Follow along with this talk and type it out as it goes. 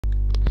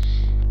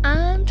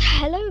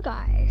Hello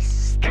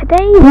guys,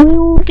 today we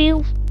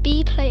will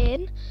be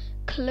playing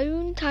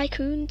Clone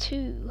Tycoon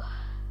 2.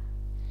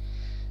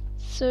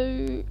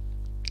 So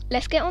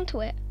let's get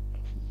onto it.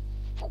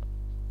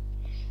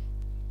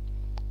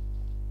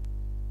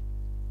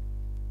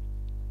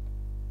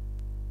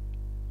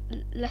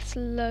 Let's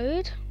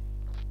load.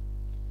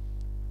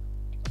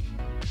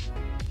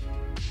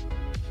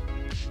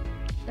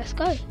 Let's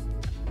go.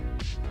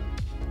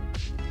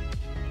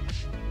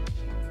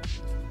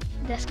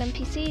 Desk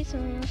NPC.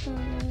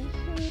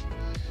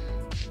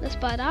 Let's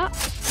buy that.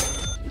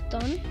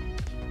 Done.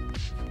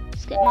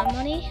 Let's get my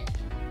money.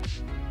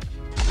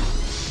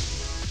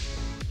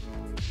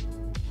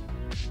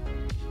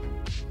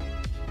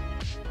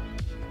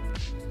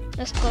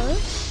 Let's go.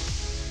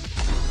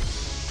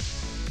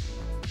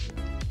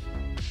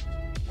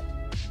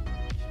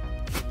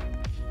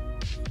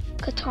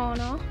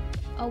 Katana,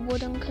 a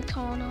wooden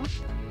katana.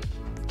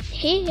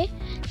 Here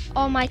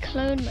are my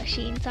clone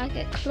machines. I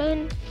get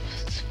clones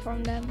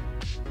from them.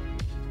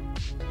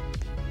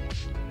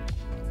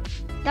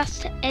 That's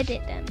to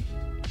edit them.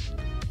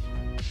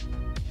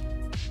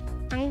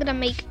 I'm gonna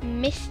make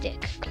mystic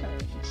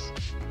clones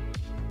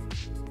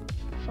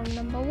from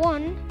number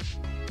 1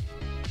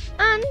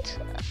 and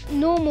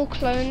normal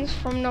clones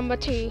from number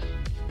 2.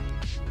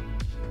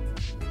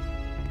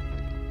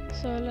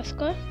 So let's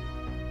go.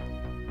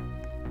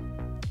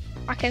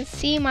 I can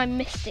see my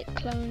mystic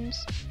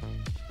clones.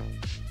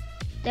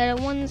 They're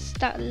the ones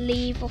that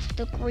leave off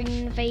the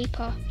green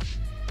vapor.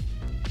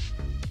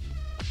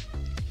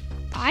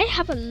 I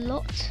have a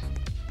lot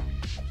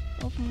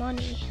of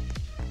money.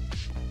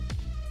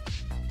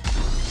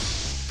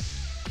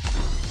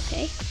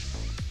 Okay.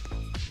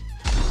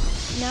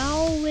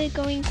 Now we're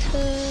going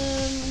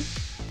to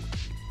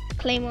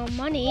claim our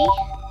money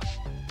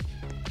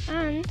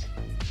and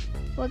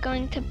we're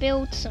going to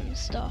build some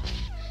stuff.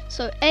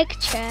 So egg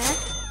chair.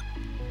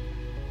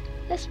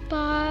 Let's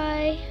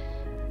buy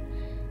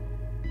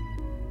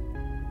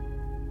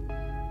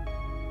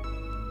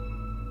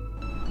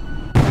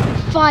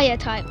fire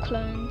type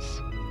clones.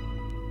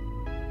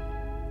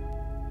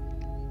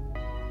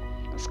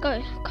 Let's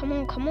go. Come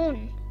on, come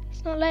on.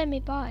 It's not letting me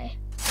buy.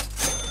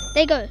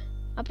 There you go.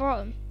 I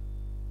brought him.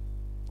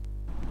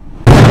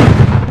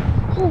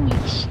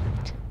 Holy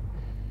shit.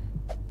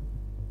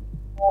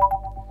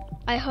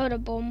 I heard a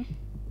bomb.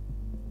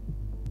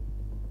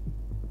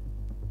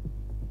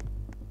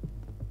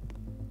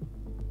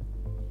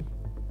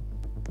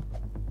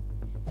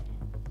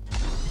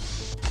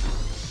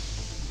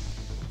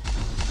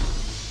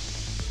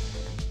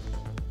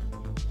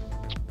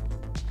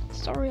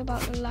 Sorry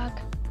about the lag.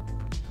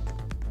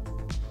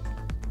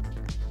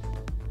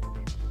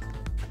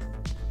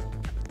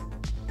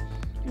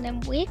 And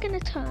then we're gonna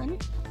turn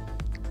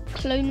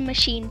Clone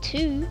Machine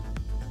 2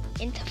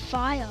 into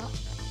fire.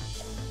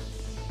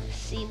 Let's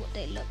see what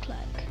they look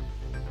like.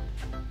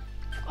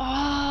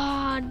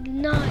 Ah,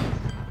 nice.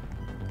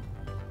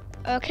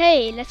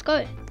 Okay, let's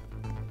go.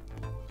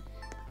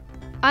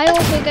 I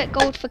also get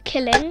gold for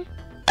killing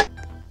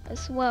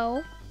as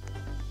well.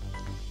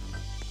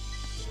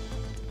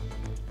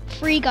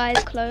 Free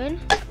guys clone.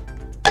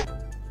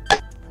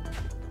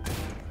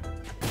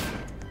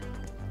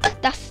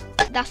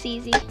 That's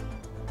easy.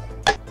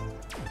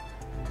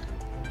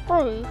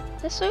 Bro,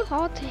 they're so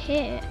hard to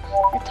hit.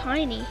 They're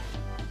tiny. Yeah,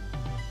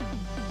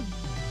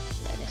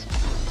 this one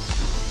goes.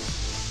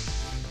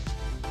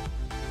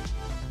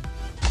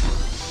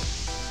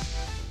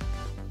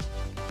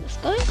 Let's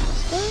go,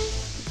 let's go,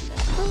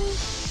 let's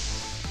go.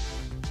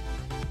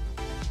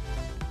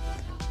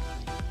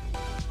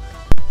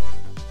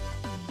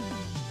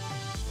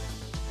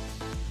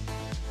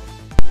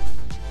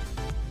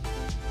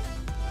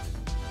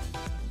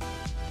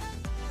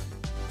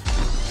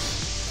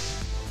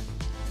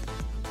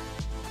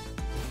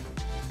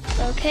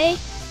 Okay,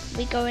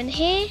 we go in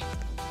here,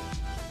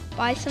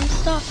 buy some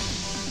stuff.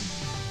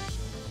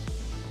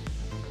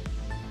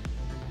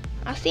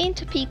 I seem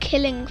to be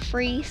killing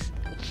free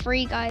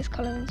guys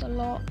clones a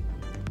lot.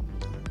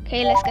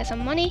 Okay, let's get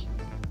some money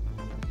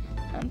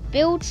and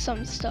build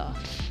some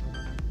stuff.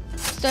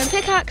 Stone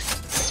pickaxe,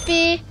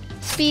 spear,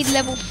 speed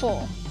level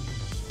 4.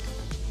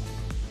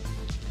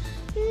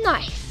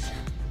 Nice.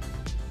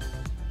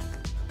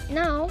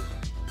 Now,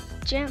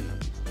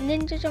 gems,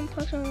 ninja jump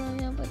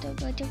potion.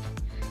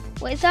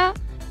 What is that?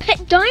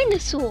 Pet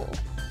dinosaur.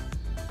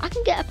 I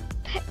can get a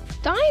pet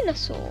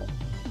dinosaur.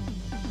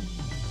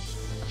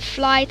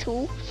 Fly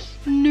tool.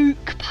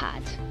 Nuke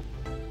pad.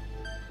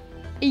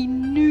 A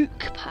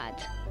nuke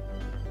pad.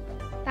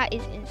 That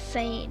is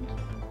insane.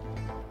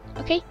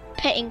 Okay,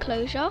 pet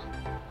enclosure.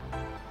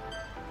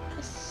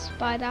 Let's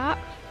buy that.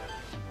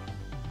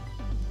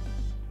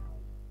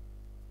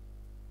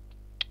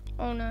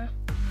 Oh no.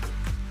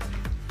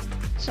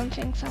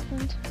 Something's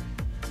happened.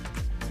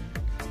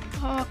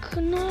 Oh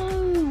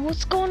no!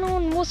 What's going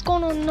on? What's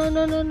going on? No,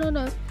 no, no, no,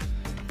 no.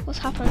 What's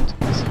happened?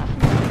 What's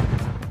happened?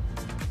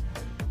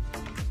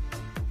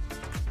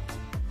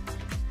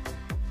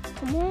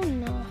 Come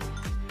on now.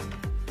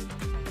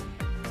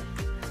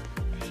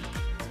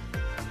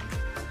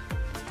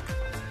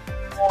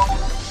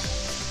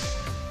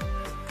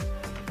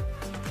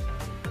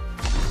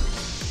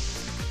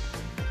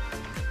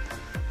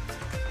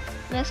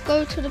 Let's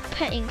go to the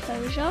pet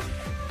enclosure.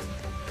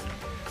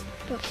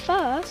 But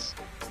first,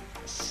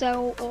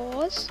 sell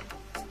ores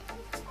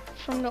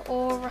from the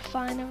ore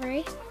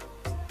refinery.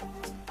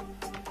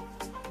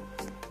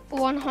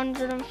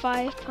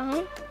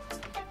 £105.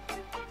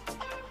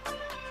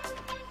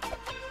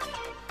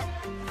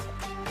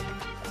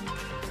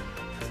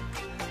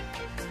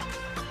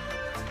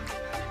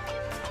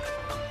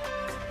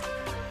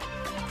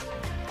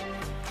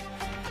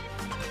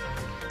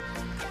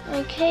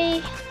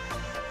 Okay.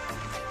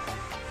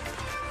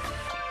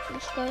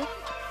 Let's go.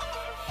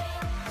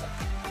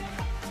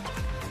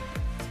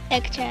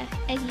 Egg chair.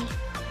 Eggy.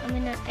 I'm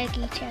in an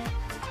eggy chair.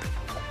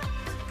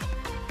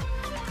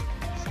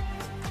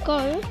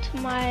 Go to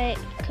my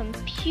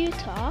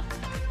computer.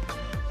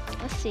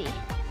 Let's see.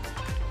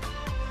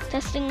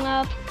 Testing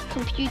lab,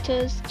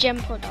 computers, gem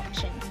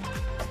production.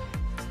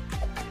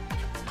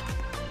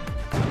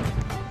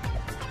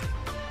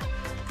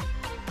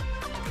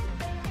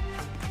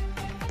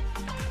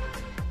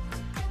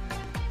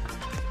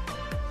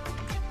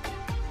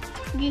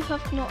 You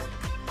have not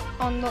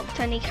unlocked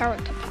any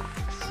character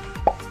packs.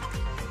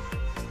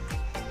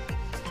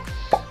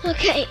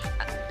 Okay,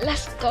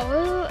 let's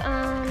go.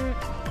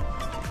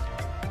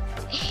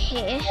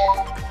 Here.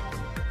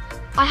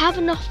 I have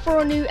enough for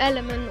a new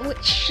element.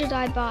 Which should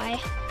I buy?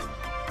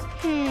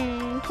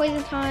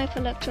 Poison type,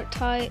 electric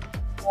type.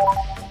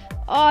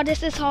 Oh,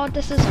 this is hard,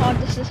 this is hard,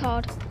 this is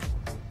hard.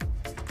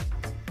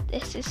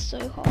 This is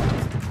so hard.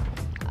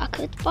 I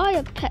could buy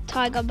a pet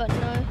tiger, but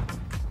no.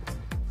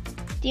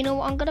 Do you know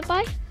what I'm gonna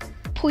buy?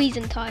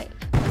 Poison type.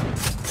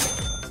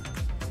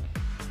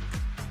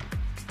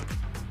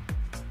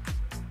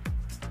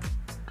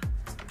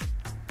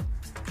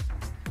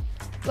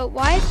 But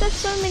why is there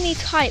so many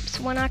types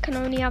when I can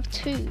only have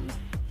 2?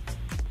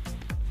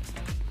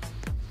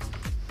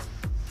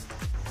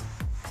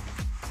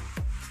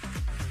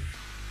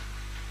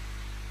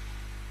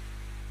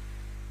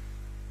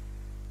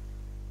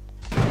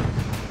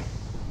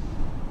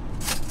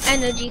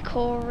 Energy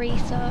core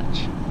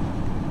research.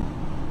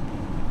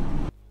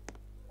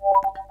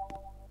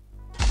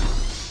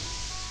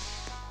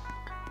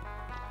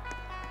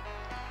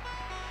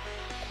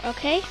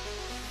 Okay,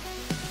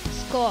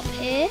 let's go up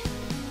here.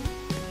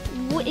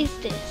 What is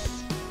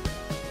this?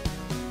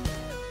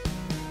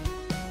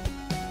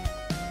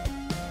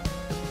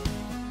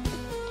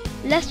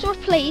 Let's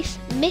replace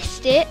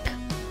Mystic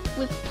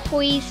with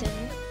Poison.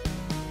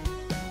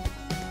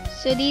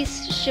 So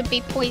these should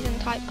be Poison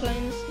type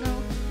clones now.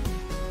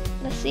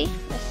 Let's see,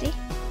 let's see.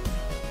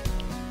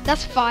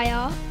 That's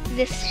Fire.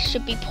 This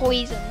should be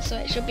Poison, so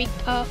it should be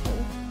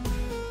purple.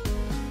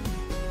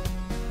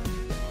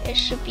 It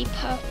should be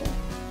purple.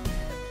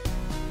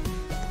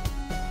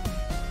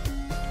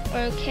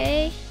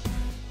 Okay.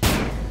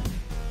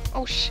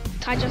 Oh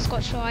I just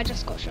got shot, I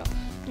just got shot.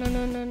 No,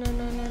 no, no, no,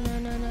 no, no, no,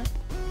 no, no.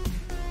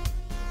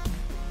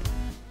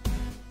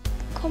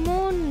 Come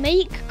on,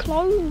 make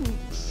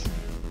clones.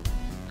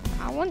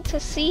 I want to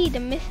see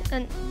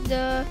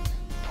the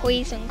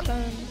poison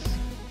clones.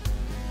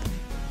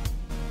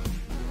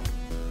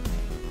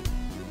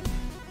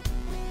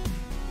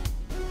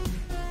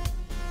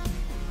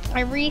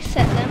 I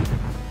reset them.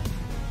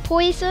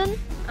 Poison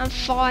and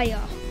fire.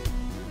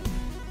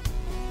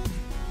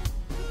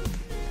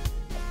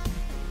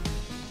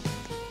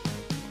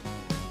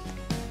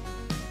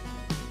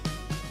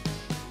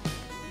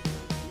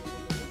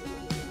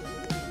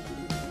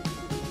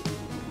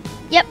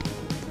 Yep,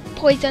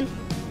 poison.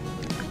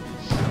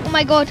 Oh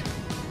my god,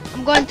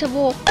 I'm going to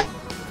war.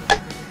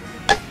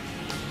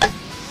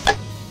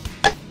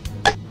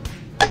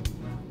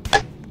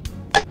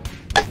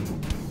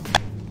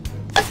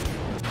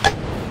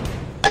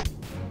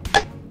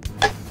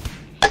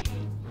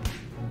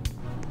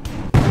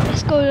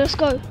 Let's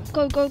go.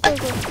 Go, go, go,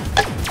 go.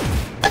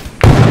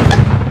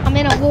 I'm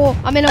in a war.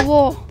 I'm in a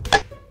war.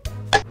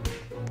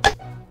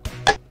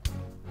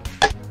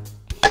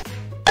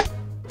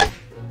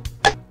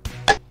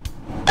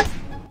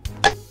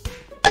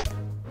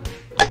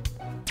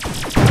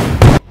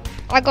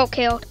 I got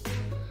killed.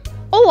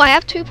 Oh, I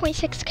have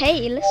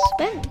 2.6k. Let's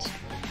spend.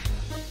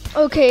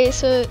 Okay,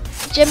 so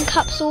gem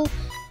capsule,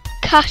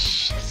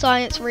 cash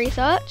science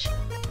research.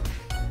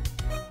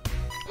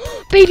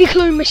 Baby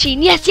clone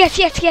machine. Yes, yes,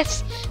 yes,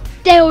 yes.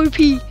 They're OP.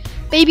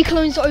 Baby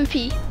clones are OP.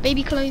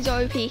 Baby clones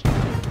are OP.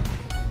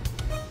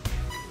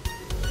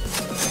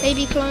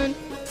 Baby clone.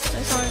 No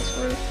science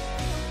roof.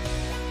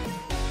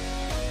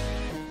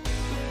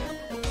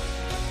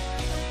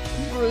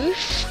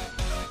 Roof.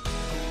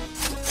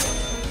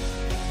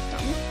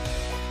 Done.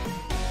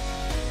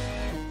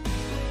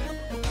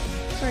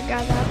 Sorry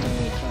guys, I have to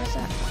mute for a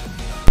sec.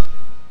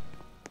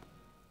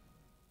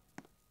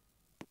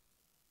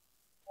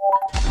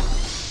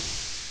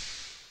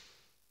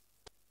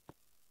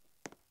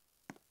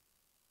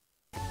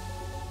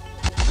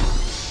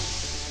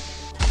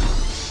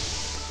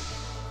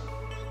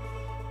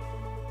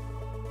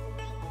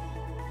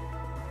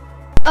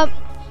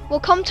 will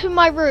come to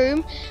my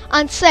room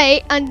and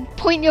say, and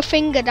point your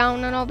finger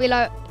down, and I'll be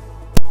like,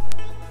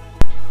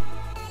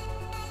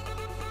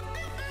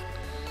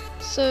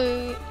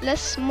 so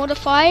let's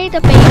modify the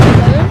baby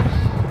clone,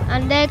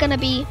 and they're gonna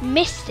be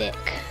Mystic.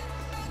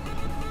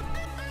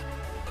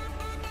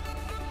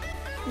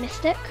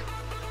 Mystic.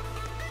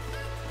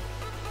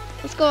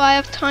 Let's go. I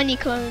have tiny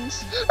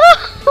clones.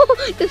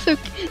 they're so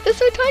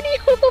tiny.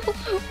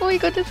 Oh my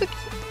god, they're so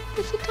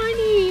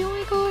tiny. Oh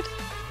my god,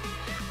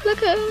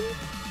 look at them.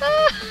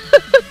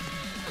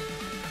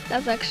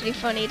 That's actually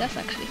funny. That's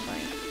actually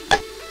funny.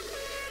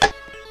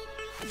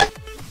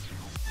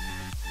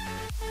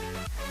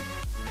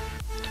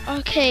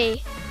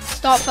 Okay,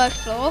 start first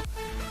floor.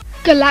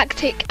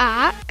 Galactic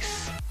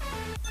axe.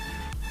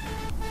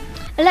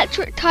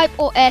 Electric type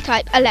or air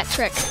type?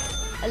 Electric.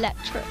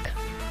 Electric.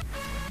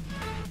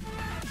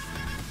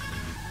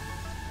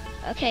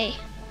 Okay.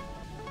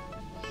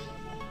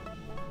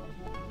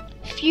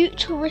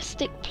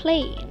 Futuristic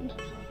plane.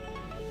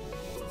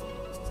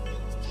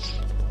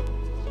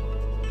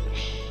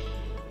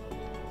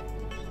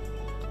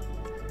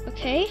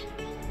 Okay.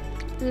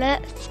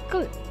 Let's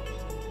go.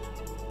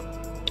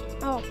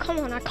 Oh, come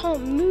on, I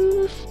can't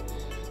move.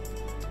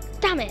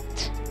 Damn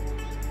it.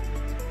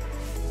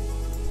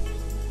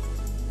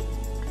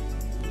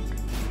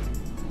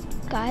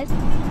 Guys,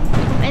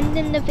 I'm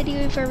ending the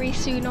video very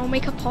soon. I'll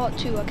make a part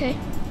 2, okay?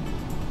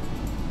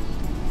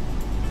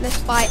 Let's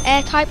buy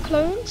air type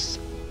clones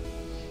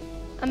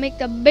and make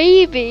the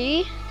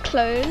baby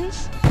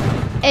clones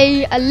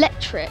a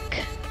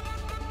electric.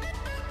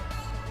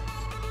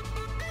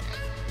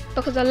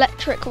 Because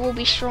electric will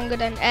be stronger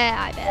than air,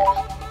 I bet.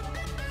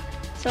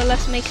 So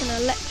let's make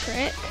an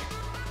electric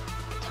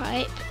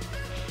type.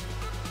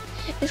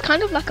 It's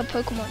kind of like a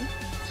Pokemon.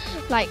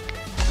 Like,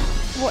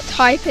 what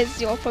type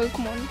is your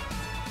Pokemon?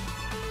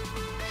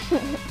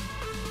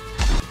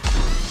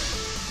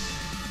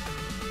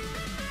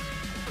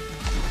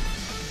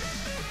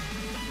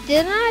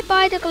 Didn't I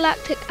buy the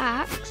Galactic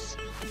Axe?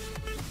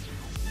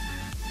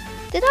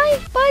 Did I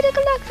buy the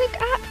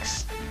Galactic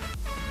Axe?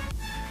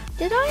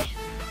 Did I?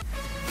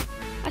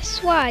 I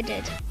swear I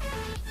did.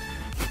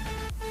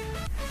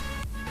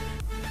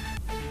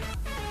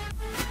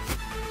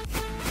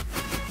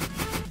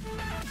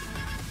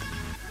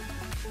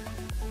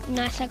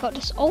 Nice, I got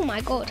this. Oh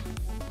my god,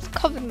 it's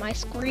covered my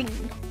screen.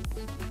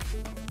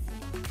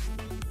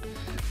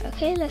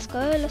 Okay, let's go,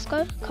 let's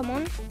go. Come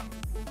on.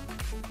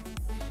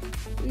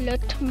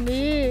 Let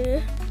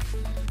me.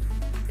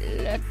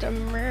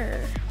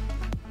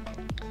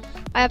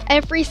 I have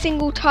every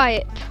single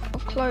type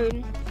of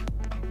clone.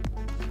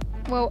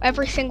 Well,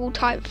 every single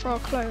type for a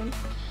clone.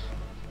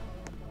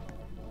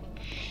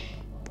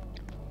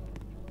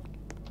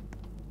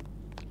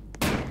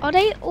 Are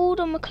they all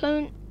the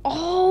clone?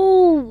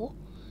 Oh!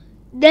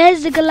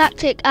 There's the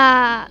Galactic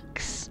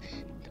Axe.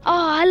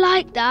 Oh, I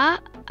like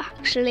that,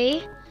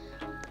 actually.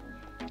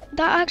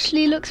 That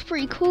actually looks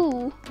pretty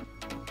cool.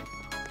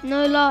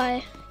 No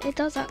lie, it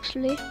does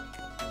actually.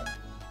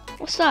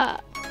 What's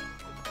that?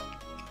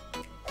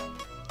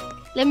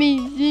 Let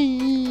me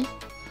see.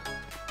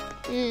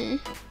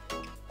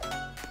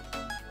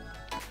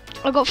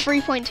 I got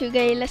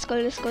 3.2k. Let's go,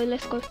 let's go,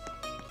 let's go.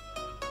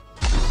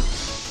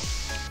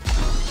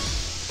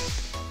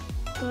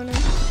 Go on in.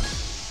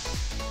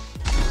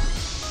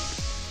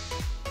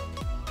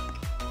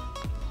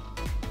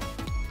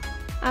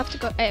 I have to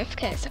go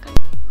AFK a second.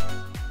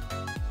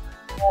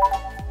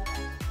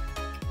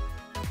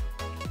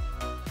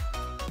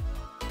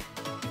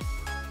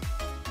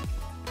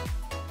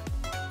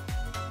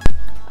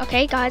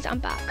 Okay guys, I'm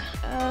back.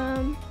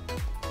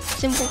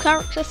 Simple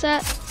character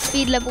set,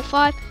 speed level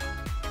 5,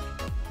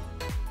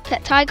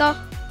 pet tiger.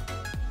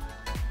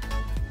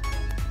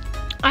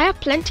 I have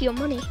plenty of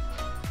money.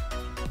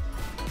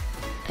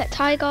 Pet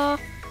tiger,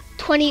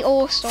 20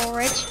 ore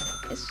storage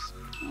is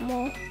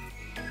more.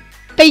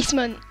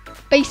 Basement,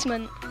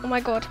 basement, oh my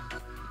god.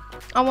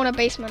 I want a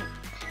basement.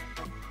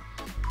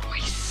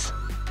 Nice.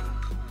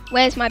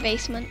 Where's my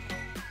basement?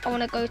 I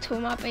want to go to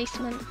my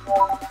basement.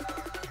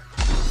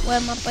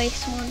 Where's my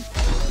basement?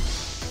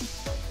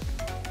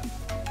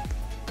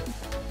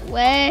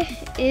 Where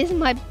is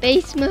my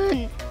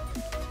basement?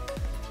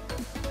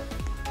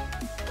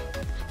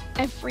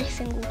 Every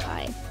single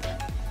type.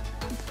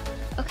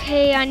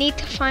 Okay, I need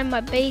to find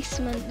my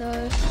basement though.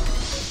 And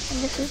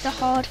this is the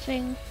hard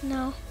thing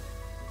now.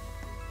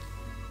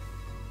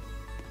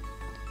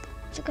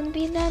 Is it gonna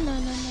be in there? No,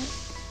 no, no.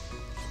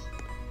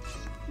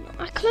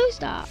 I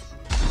closed that.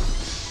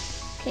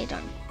 Okay,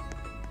 done.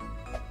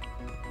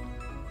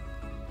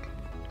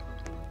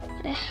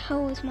 Where the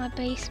hell is my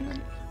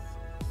basement?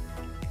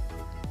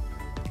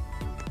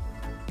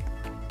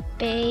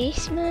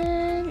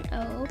 Basement,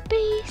 oh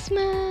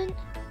basement.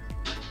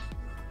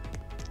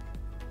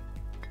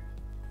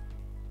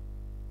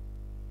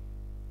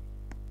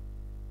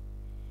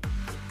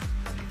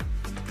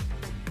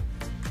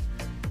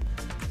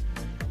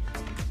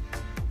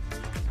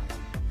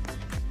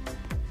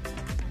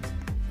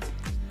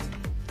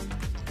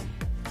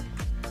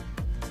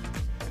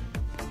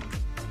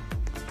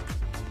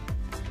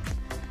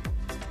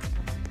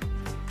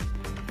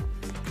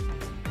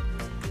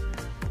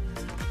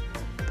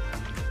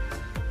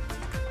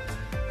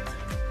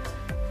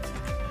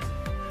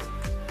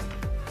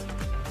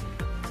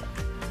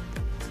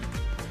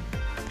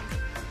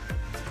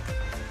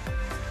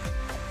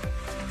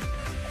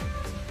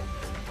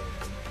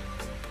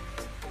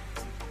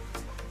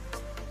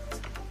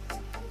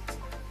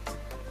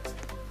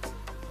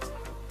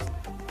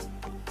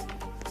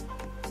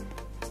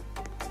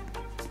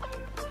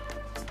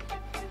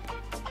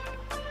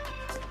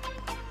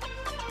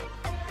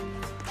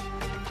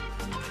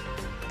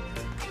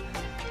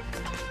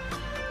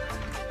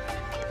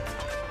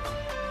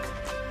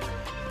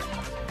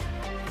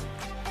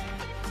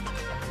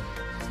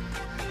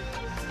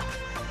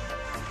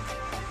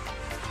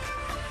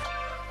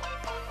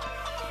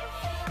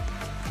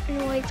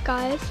 Anyways,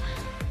 guys,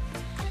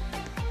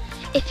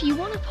 if you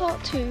want a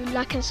part 2,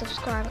 like and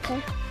subscribe,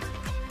 okay?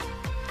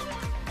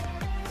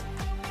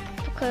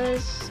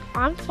 Because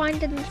I'm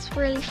finding this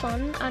really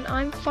fun, and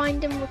I'm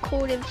finding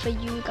recording for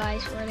you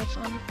guys really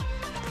fun.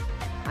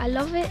 I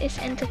love it, it's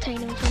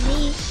entertaining for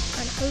me,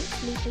 and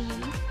hopefully for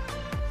you.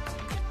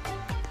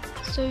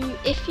 So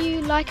if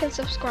you like and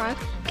subscribe,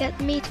 get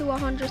me to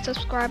 100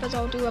 subscribers,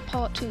 I'll do a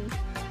part 2.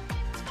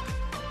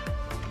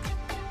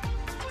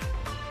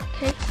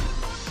 Okay?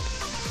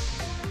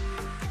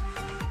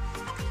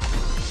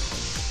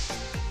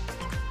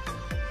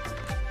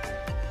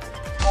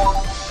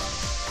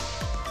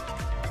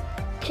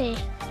 Okay.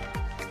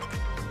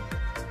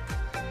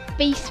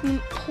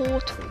 Basement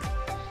portal.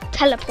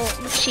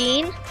 Teleport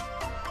machine.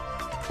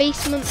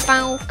 Basement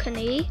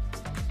balcony.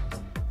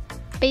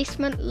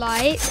 Basement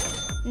light.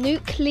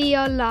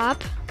 Nuclear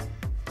lab.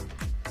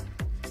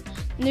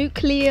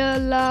 Nuclear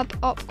lab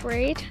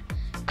upgrade.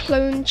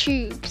 Clone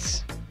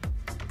tubes.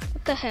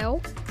 What the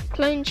hell?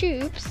 Clone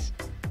tubes?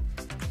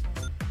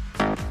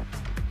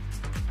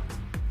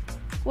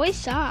 What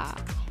is that?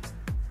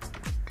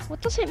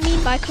 What does it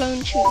mean by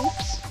clone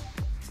tubes?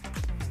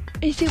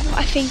 Is it what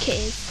I think it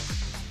is?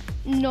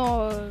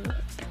 No.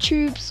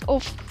 Tubes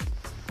of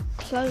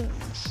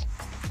clones.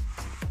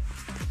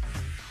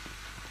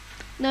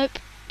 Nope,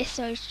 it's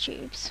those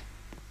tubes.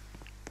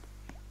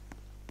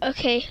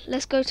 Okay,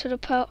 let's go to the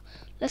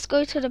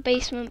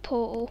basement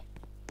portal.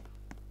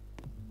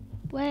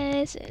 Where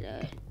is it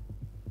though?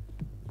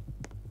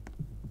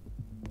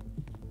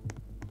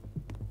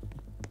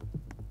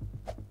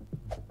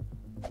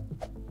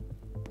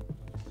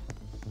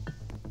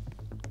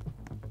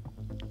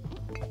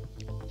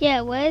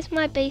 Yeah, where's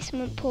my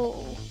basement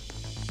portal?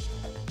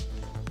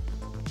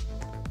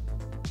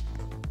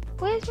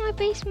 Where's my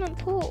basement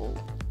portal?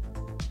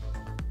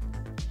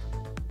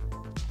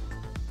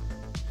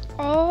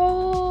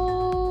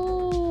 Oh,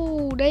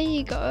 there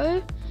you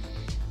go.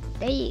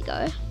 There you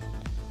go.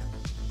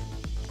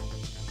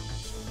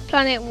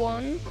 Planet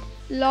 1,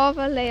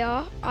 lava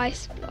layer,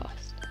 ice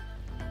blast.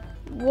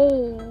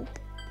 Whoa.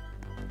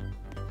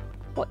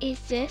 What is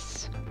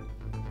this?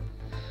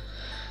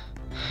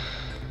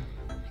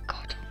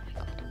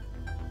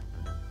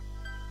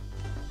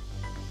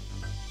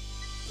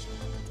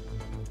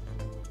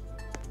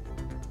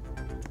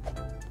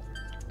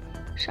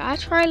 Should I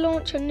try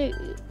launch a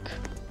nuke?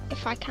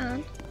 If I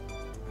can.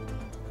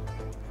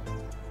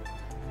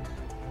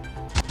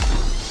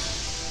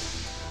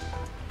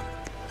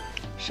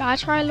 Should I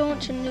try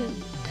launch a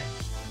nuke?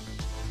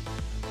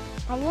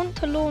 I want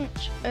to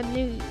launch a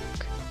nuke.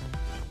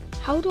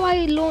 How do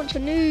I launch a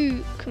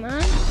nuke,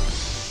 man?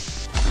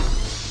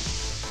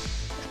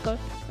 Let's go.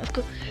 Let's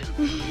go.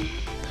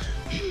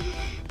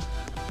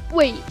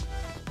 Wait.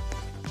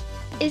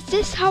 Is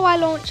this how I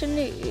launch a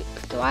nuke?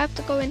 Do I have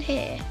to go in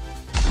here?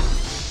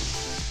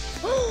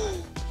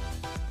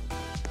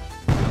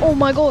 Oh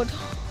my god.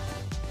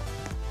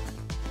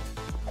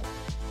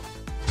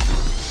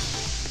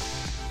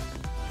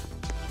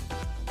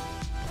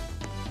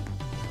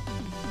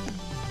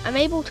 I'm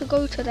able to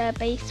go to their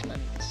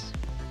basements.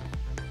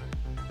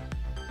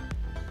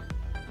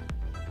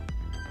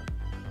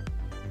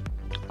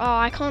 Oh,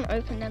 I can't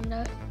open them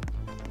though.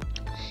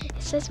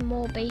 It says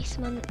more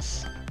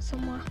basements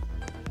somewhere.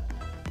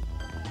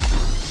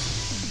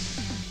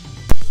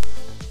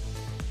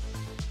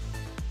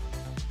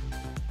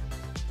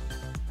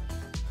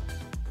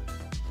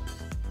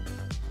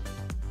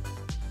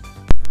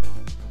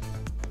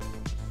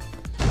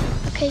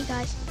 Okay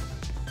guys,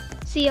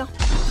 see ya.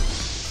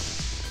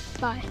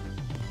 Bye.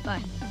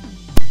 Bye.